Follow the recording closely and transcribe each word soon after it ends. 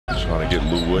Trying to get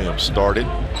Lou Williams started.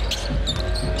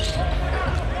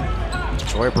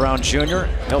 Troy Brown Jr.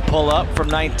 He'll pull up from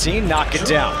 19, knock it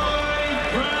down.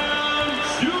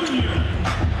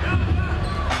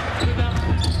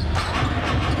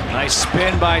 Nice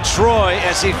spin by Troy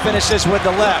as he finishes with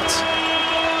the left.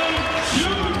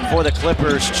 For the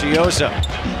Clippers, Chioza.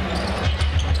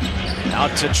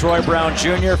 Out to Troy Brown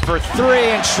Jr. for three,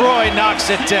 and Troy knocks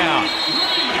it down.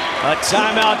 A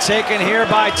timeout taken here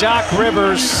by Doc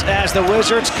Rivers as the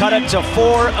Wizards cut it to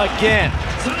 4 again.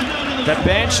 The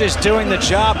bench is doing the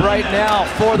job right now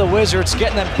for the Wizards,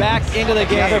 getting them back into the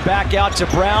game. They're back out to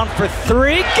Brown for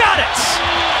three, got it!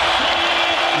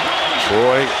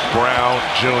 Troy Brown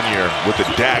Jr. with the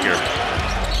dagger.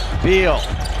 Beal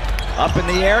up in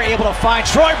the air, able to find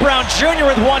Troy Brown Jr.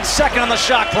 with 1 second on the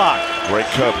shot clock. Great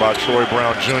cut by Troy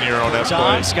Brown Jr. on that play.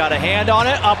 Tom's got a hand on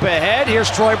it, up ahead.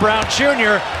 Here's Troy Brown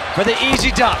Jr. for the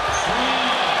easy dunk.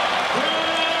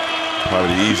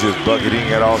 Probably the easiest bucket he can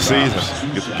get all season.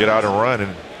 Get out and run,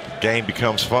 and the game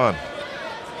becomes fun.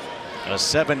 A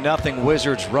 7-0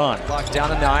 Wizards run. Clock down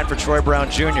to 9 for Troy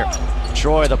Brown Jr.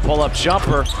 Troy, the pull-up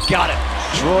jumper, got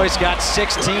it. Troy's got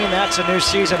 16, that's a new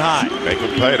season high. Make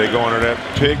them pay, they go under that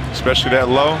pick, especially that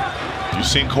low. You've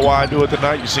seen Kawhi do it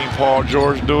tonight, you've seen Paul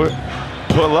George do it.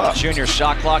 Pull up. Junior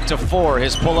shot clock to 4,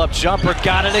 his pull-up jumper,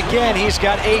 got it again. He's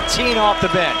got 18 off the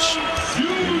bench.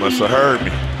 You must have heard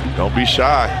me. Don't be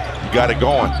shy, you got it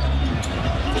going.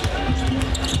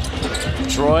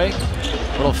 Troy,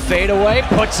 little fade away,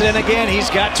 puts it in again. He's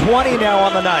got 20 now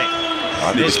on the night.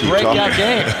 His breakout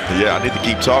game. Yeah, I need to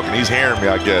keep talking. He's hearing me,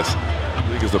 I guess. I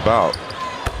think it's about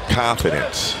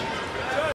confidence.